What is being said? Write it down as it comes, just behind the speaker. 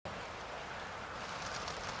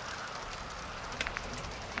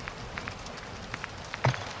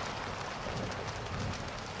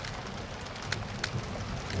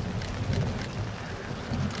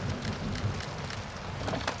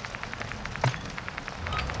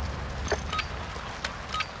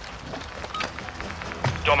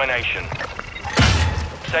domination.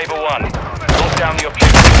 Sabre 1, lock down the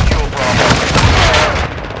objective and secure Bravo.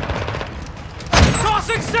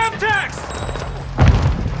 Tossing Semtex!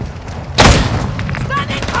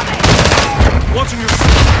 Standing coming! Watching your...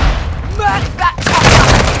 Murder that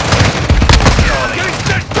Charlie. Getting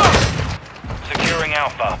stitched up! Securing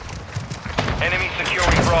Alpha. Enemy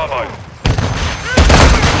securing Bravo.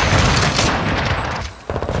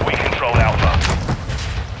 We control Alpha.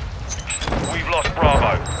 We've lost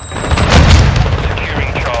Bravo.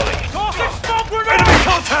 Securing Charlie. Tossing smoke grenade! Enemy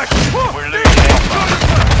contact! We're losing Alpha.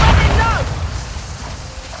 running low!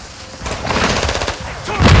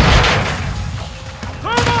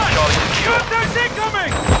 Thermite! Charlie secure. Semtex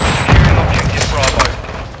incoming! Securing objective Bravo.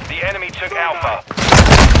 The enemy took Alpha.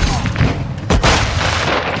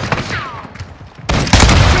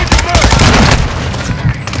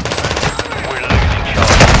 We're losing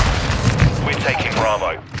Charlie. We're taking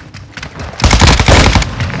Bravo.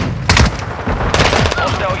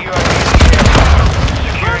 Hostile UAV in the area.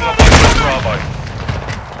 Securing objective Bravo.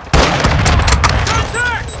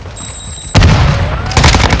 Semtex!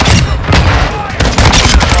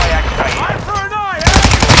 Fly activated. Eye for an eye,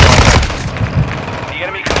 The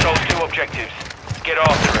enemy controls 2 objectives. Get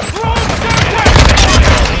after him. Wrong Semtex!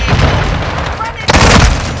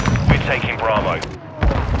 We're taking Bravo.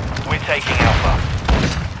 We're taking Alpha.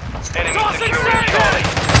 Enemy Tossing securing Semtex! Charlie.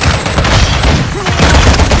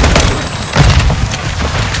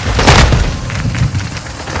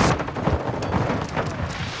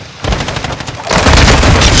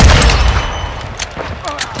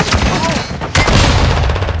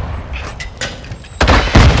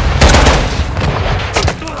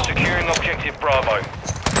 Securing objective Bravo.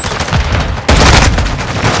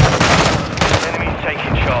 Enemy's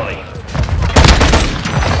taking Charlie.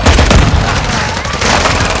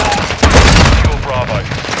 Secure Bravo.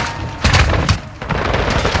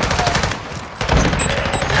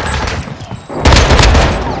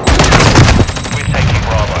 We're taking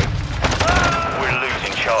Bravo. We're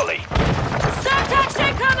losing Charlie. Semtex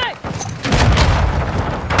incoming!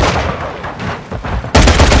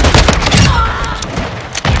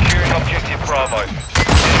 Securing objective Bravo.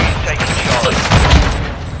 Enemy's taking Charlie.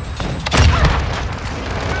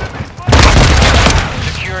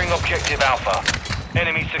 Securing objective Alpha.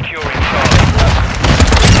 Enemy securing Charlie.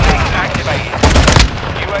 Activated.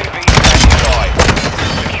 UAV standing by.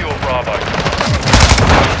 Secure Bravo.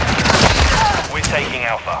 We're taking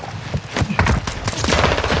Alpha.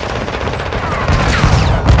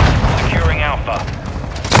 Securing Alpha.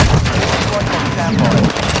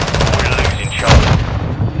 We're losing Charlie.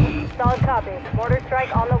 Solid copy. Mortar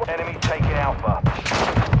strike on the way. Enemy taking Alpha.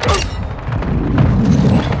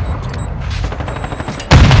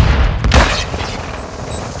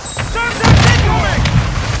 Semtex incoming!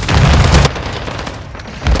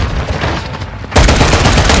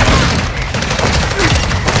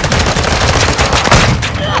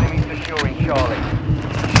 Enemy securing Charlie.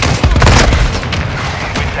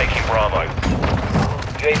 We're taking Bravo.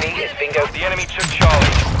 UAV is bingo. The enemy took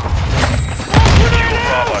Charlie. Secure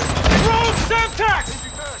Bravo. Wrong Semtex!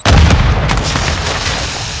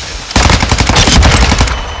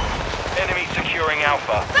 Enemy securing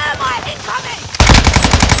Alpha. Thermite incoming!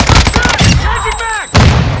 Changing back!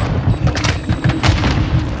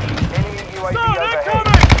 Enemy UAV Stone overhead.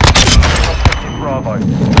 incoming! Objective Bravo.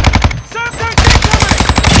 Semtex incoming!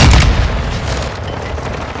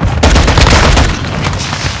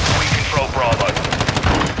 We control Bravo.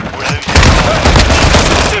 We're losing Bravo.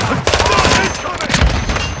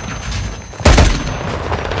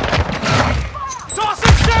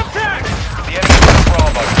 Tossing Semtex! The enemy took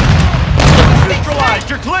Bravo. Neutralized,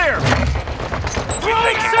 you're clear! Wrong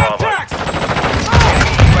taking Bravo. Semtex!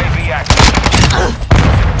 Enemy UAV active.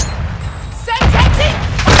 Semtex in!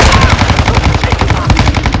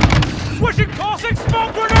 Switching tossing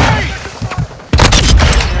smoke grenade!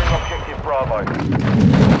 Securing objective Bravo.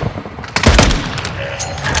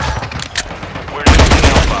 We're losing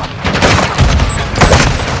Alpha.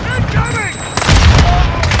 Incoming!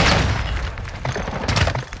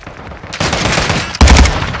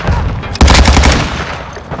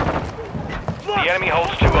 The enemy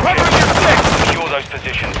holds 2 objectives. Secure those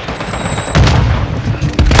positions.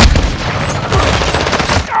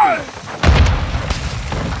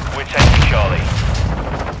 We're taking Charlie.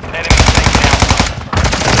 Enemy taking Alpha.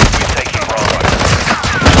 We're taking Bravo.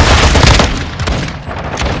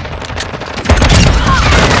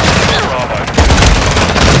 Bravo.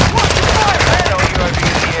 Hostile UAV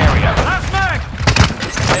in the area. Last mag!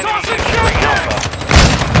 Enemy Tossing securing Semtex! Alpha.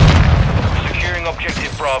 Securing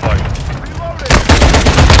objective Bravo.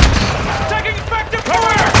 Taking effective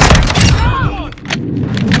fire!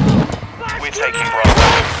 We're taking Bravo.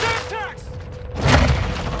 Semtex!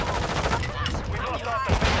 We lost our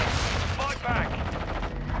defender. Fight back.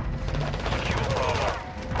 Secure Bravo.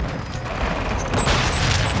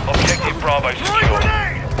 Objective Bravo Throwing secure.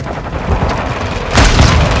 grenade!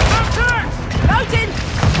 Semtex! Loading!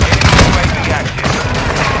 Enemy UAV active.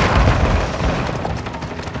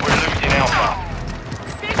 We're losing Alpha.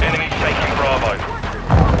 Enemy taking Bravo.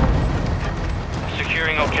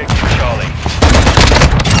 Securing objective Charlie.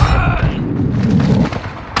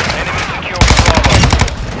 Enemy securing Bravo.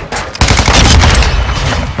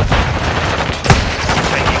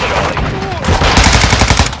 Taking Charlie.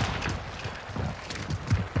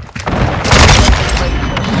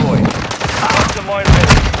 Deployed. Mastermind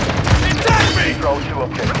ready. Attack me! Control 2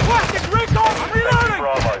 objectives. Plastic recon! Taking Reloading!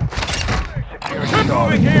 Bravo. Securing Keep moving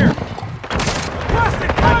Charlie. here! Plastic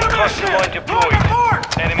Cluster countermeasure! mine deployed. On the mark!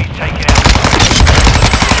 Enemies taken out.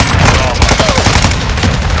 Bravo.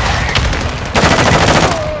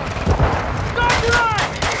 Stop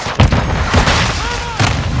line!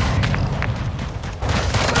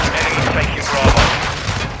 Enemies taking Bravo.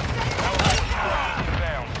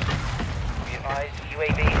 Be advised,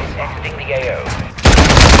 UAV is exiting the AO.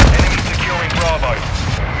 Enemy securing Bravo.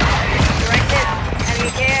 Directed.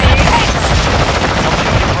 Enemy KIA.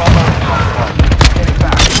 Objective Bravo is compromised. Get it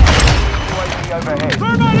back. UAV overhead.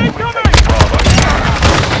 Thermite We're incoming! taking Bravo.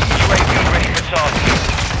 UAV ready for tasking.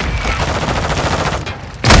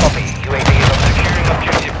 Copy. UAV is on securing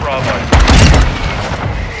objective Bravo.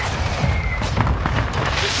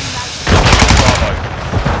 Bravo.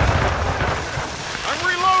 I'm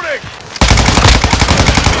reloading!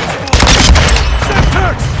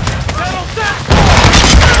 Semtex! Settle down!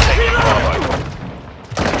 Taking Bravo.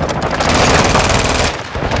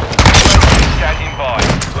 Standing by.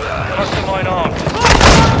 Cluster mine armed.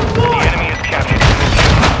 The enemy is captured.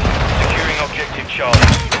 Securing objective Charlie.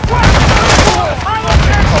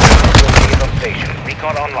 UAV is on station.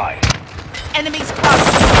 Recon online. Enemies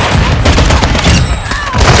close!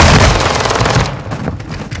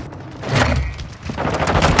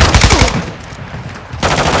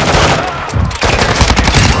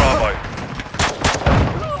 Bravo.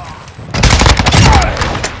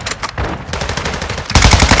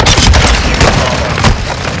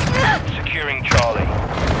 Securing Charlie.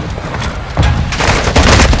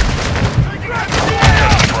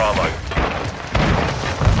 Taking Bravo.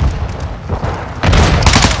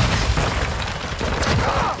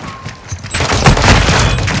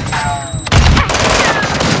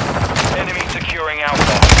 Enemy securing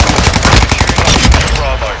Alpha. Securing objective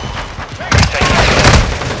Bravo. Taking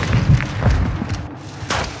Charlie.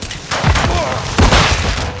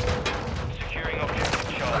 Securing objective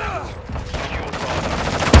Charlie. Secure Bravo.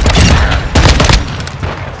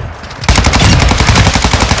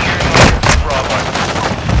 Securing objective Bravo.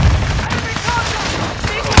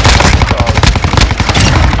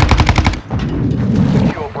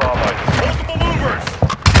 Secure Bravo. Multiple movers!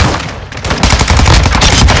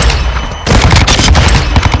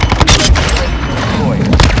 Deployed.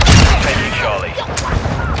 Taking Charlie.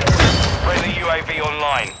 Friendly UAV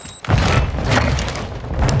online.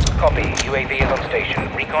 Copy. UAV is on station.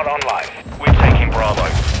 Recon online. We're taking Bravo.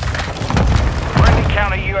 Friendly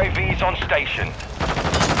counter UAV is on station.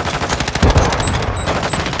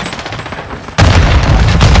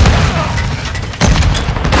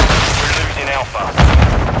 We're losing Alpha.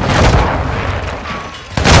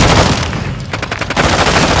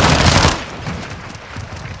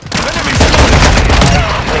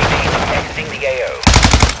 UAV exiting the AO.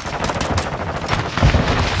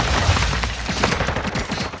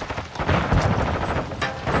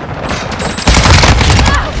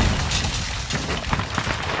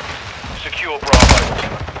 Secure Bravo.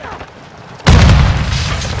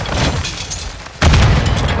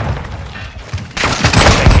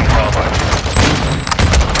 Taking Bravo.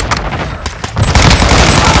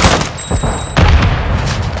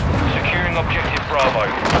 Securing objective Bravo.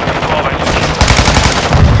 Bravo secure.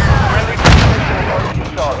 Friendly precision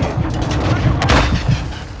target.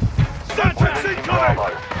 Semtex incoming!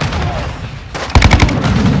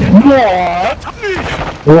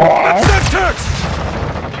 What? Semtex!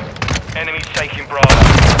 Enemies taking Bravo.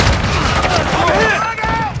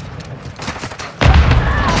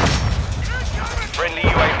 Friendly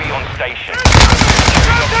UAV on station.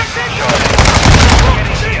 Securing objective Charlie.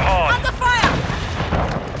 Getting hit hard. Under fire!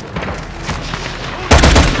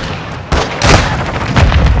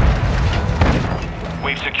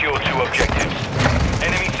 We've secured 2 objectives.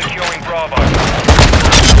 Enemy securing Bravo.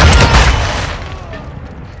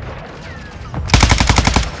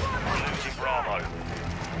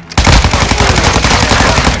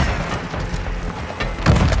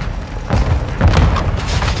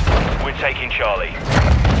 Charlie.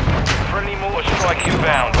 Friendly mortar strike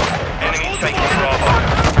inbound. Enemy taking Bravo.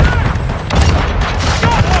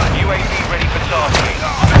 UAV ready for tasking.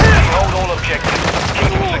 Hold all objectives.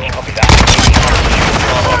 Keep them secure. Copy that.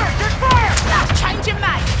 Bravo. Changing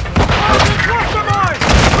mag.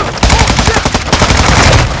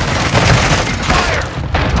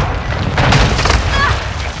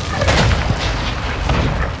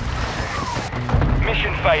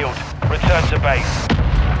 Mission failed. Return to base.